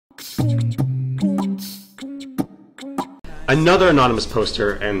Another anonymous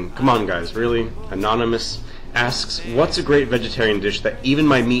poster, and come on guys, really? Anonymous, asks, what's a great vegetarian dish that even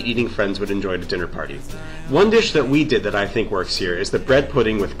my meat-eating friends would enjoy at a dinner party? One dish that we did that I think works here is the bread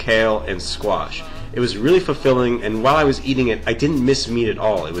pudding with kale and squash. It was really fulfilling, and while I was eating it, I didn't miss meat at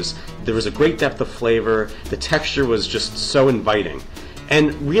all. There was a great depth of flavor, the texture was just so inviting.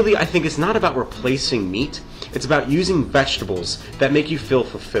 And really, I think it's not about replacing meat, it's about using vegetables that make you feel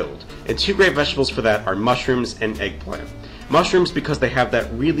fulfilled. And two great vegetables for that are mushrooms and eggplant. Mushrooms because they have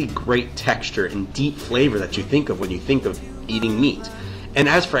that really great texture and deep flavor that you think of when you think of eating meat. And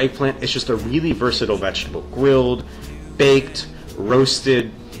as for eggplant, it's just a really versatile vegetable. Grilled, baked,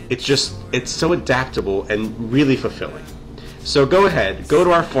 roasted, it's so adaptable and really fulfilling. So go ahead, go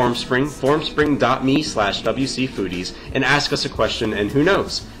to our FormSpring, formspring.me/WCFoodies, and ask us a question, and who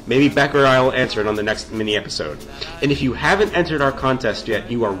knows, maybe Beck or I will answer it on the next mini episode. And if you haven't entered our contest yet,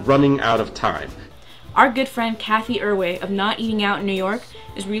 you are running out of time. Our good friend Kathy Irway of Not Eating Out in New York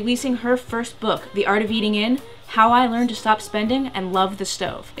is releasing her first book, The Art of Eating In: How I Learned to Stop Spending and Love the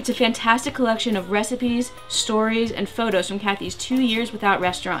Stove. It's a fantastic collection of recipes, stories, and photos from Kathy's 2 years without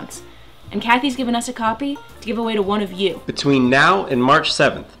restaurants. And Kathy's given us a copy to give away to one of you. Between now and March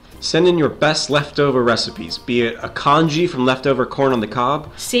 7th, send in your best leftover recipes, be it a congee from leftover corn on the cob,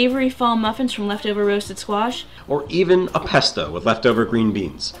 savory fall muffins from leftover roasted squash, or even a pesto with leftover green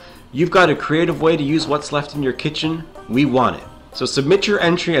beans. You've got a creative way to use what's left in your kitchen, we want it. So submit your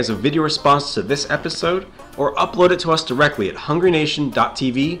entry as a video response to this episode, or upload it to us directly at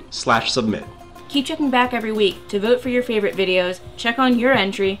hungrynation.tv/submit. Keep checking back every week to vote for your favorite videos, check on your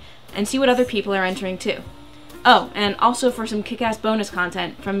entry, and see what other people are entering too. Oh, and also for some kick-ass bonus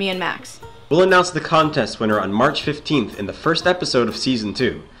content from me and Max. We'll announce the contest winner on March 15th in the first episode of Season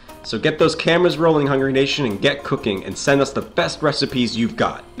 2. So get those cameras rolling, Hungry Nation, and get cooking, and send us the best recipes you've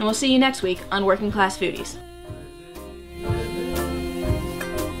got. And we'll see you next week on Working Class Foodies.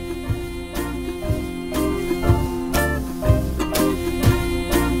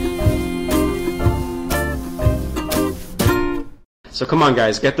 So come on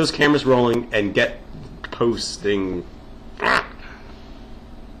guys, get those cameras rolling and get posting.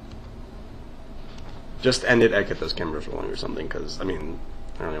 Just end it and get those cameras rolling or something, because, I mean,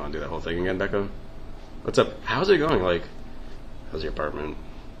 I don't really want to do that whole thing again, Becca. What's up? How's it going? Like, how's your apartment?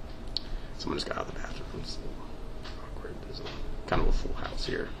 Someone just got out of the bathroom. It's a little awkward. There's kind of a full house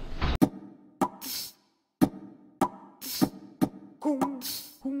here.